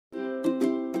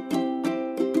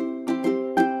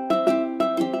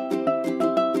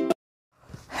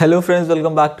Hello friends,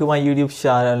 welcome back to my YouTube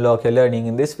channel Unlock Your Learning.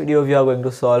 In this video, we are going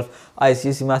to solve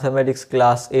ICSE Mathematics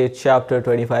Class 8 Chapter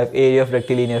 25 Area of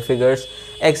Rectilinear Figures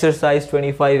Exercise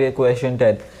 25A Question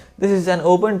 10. This is an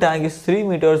open tank is 3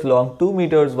 meters long, 2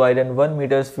 meters wide and 1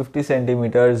 meters 50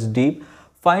 centimeters deep.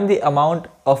 Find the amount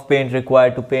of paint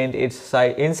required to paint its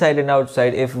side inside and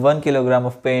outside if 1 kilogram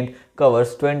of paint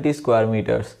covers 20 square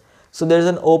meters. So there is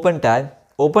an open tank.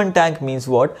 Open tank means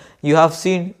what? You have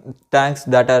seen tanks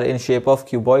that are in shape of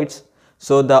cuboids.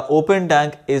 So the open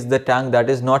tank is the tank that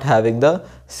is not having the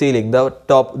ceiling, the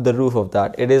top, the roof of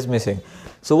that. It is missing.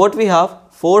 So what we have?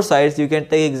 4 sides. You can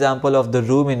take example of the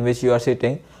room in which you are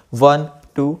sitting. 1,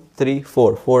 2, 3,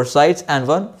 4. 4 sides and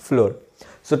 1 floor.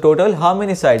 So total how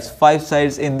many sides? 5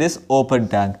 sides in this open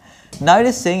tank. Now it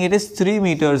is saying it is 3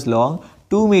 meters long,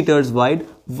 2 meters wide,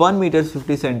 1 meters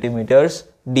 50 centimeters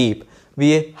deep.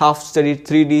 We have studied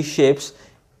 3D shapes.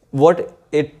 What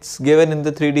it's given in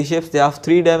the 3D shapes, they have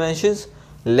 3 dimensions: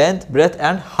 length, breadth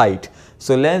and height.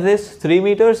 So length is 3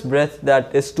 meters, breadth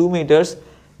that is 2 meters,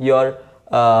 your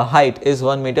height is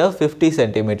 1 meter 50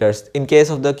 centimeters in case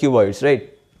of the cuboids, right?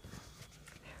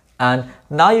 And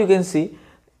now you can see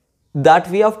that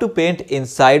we have to paint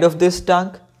inside of this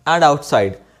tank and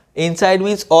outside. Inside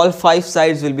means all 5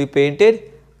 sides will be painted,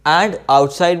 and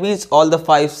outside means all the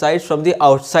 5 sides from the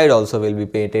outside also will be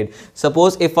painted.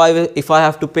 Suppose if I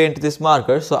have to paint this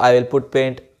marker, so I will put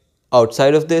paint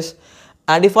outside of this,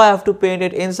 and if I have to paint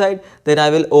it inside, then I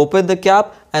will open the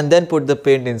cap and then put the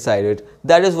paint inside it.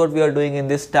 That is what we are doing in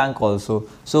this tank also.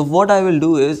 So what I will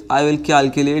do is I will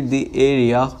calculate the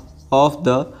area of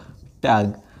the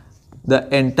tank, the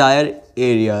entire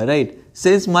area, right?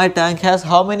 Since my tank has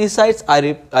how many sides?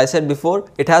 I said before,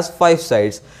 it has 5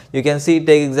 sides. You can see,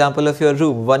 take example of your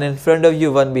room, 1 in front of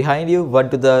you, 1 behind you, 1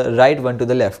 to the right, 1 to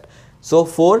the left. So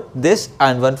 4 this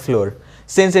and 1 floor.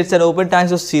 Since it's an open tank,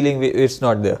 so ceiling it's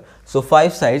not there. So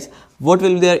 5 sides. What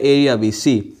will their area be?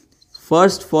 See,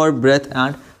 first for breadth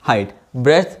and height.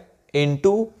 Breadth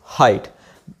into height.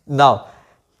 Now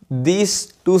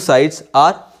these 2 sides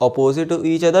are opposite to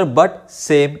each other but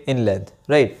same in length,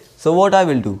 right? So what I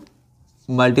will do?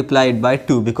 Multiply it by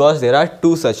 2 because there are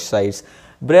 2 such sides.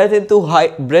 Breadth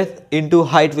into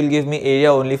height will give me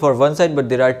area only for one side, but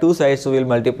there are 2 sides, so we'll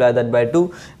multiply that by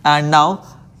 2. And now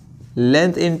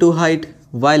length into height.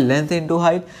 Why length into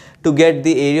height? To get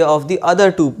the area of the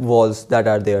other 2 walls that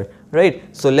are there, right?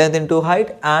 So length into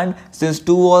height, and since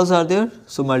 2 walls are there,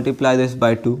 so multiply this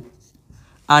by 2.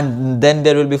 And then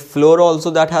there will be floor also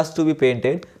that has to be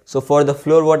painted. So for the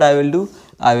floor, what I will do?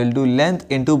 I will do length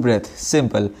into breadth.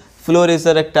 Simple. Floor is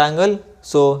a rectangle,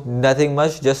 so nothing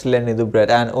much, just length into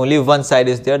breadth, and only one side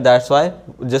is there. That's why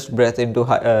just breadth into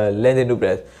length into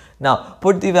breadth. Now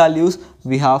put the values.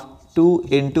 We have 2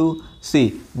 into,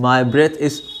 see, my breadth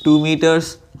is 2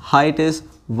 meters, height is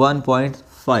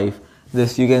 1.5.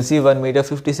 This you can see 1 meter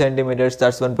 50 centimeters.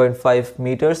 That's 1.5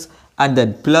 meters, and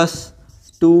then plus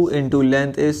 2 into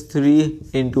length is 3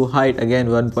 into height, again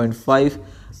 1.5,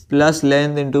 plus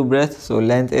length into breadth, so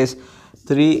length is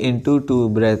 3 into 2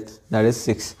 breadth, that is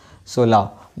 6. So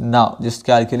now just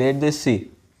calculate this.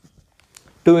 See,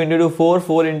 2 into 2 4,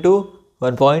 4 into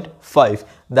 1.5,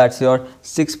 that's your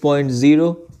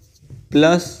 6.0,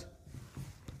 plus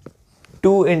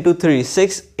 2 into 3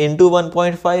 6 into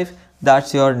 1.5,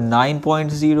 that's your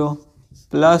 9.0,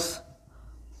 plus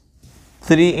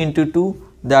 3 into 2,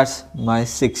 that's my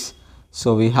 6.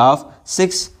 So we have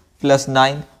 6 plus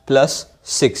 9 plus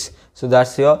 6, so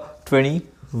that's your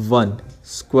 21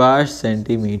 square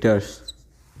centimeters.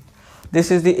 This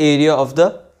is the area of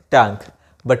the tank,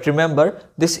 but remember,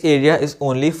 this area is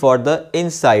only for the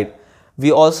inside.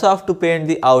 We also have to paint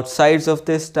the outsides of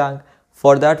this tank.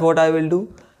 For that, what I will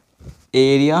do?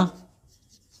 Area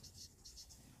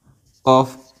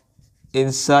of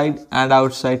inside and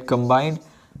outside combined.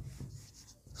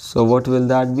 So what will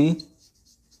that be?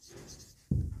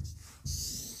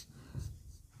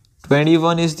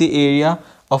 21 is the area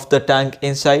of the tank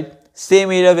inside.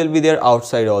 Same area will be there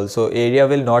outside also. Area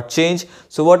will not change.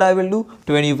 So what I will do?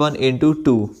 21 into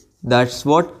 2. That's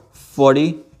what?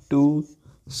 42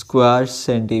 square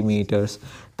centimeters.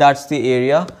 That's the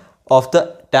area of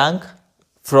the tank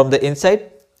from the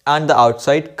inside and the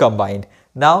outside combined.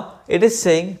 Now it is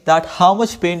saying that how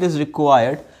much paint is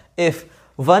required if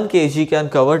 1 kg can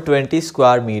cover 20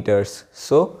 square meters.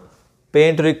 So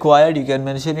paint required, you can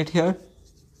mention it here.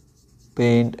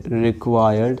 Paint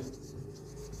required.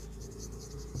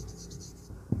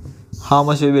 How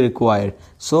much will be required?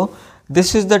 So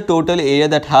this is the total area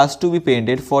that has to be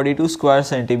painted, 42 square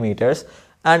centimeters,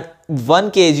 and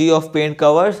 1 kg of paint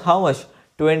covers how much?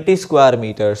 20 square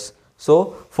meters.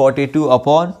 So 42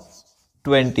 upon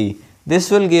 20,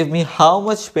 This will give me how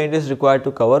much paint is required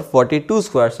to cover 42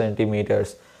 square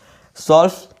centimeters.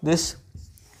 Solve this,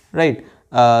 right?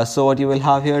 So what you will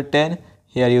have here 10,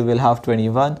 here you will have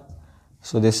 21.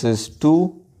 So this is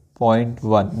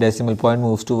 2.1, decimal point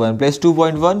moves to 1 place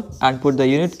 2.1 and put the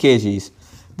unit kgs.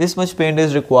 This much paint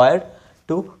is required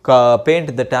to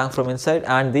paint the tank from inside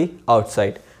and the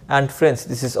outside. And friends,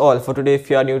 this is all for today. If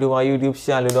you are new to my YouTube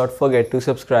channel, do not forget to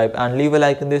subscribe and leave a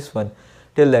like in this one.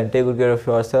 Till then, take good care of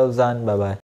yourselves and bye bye.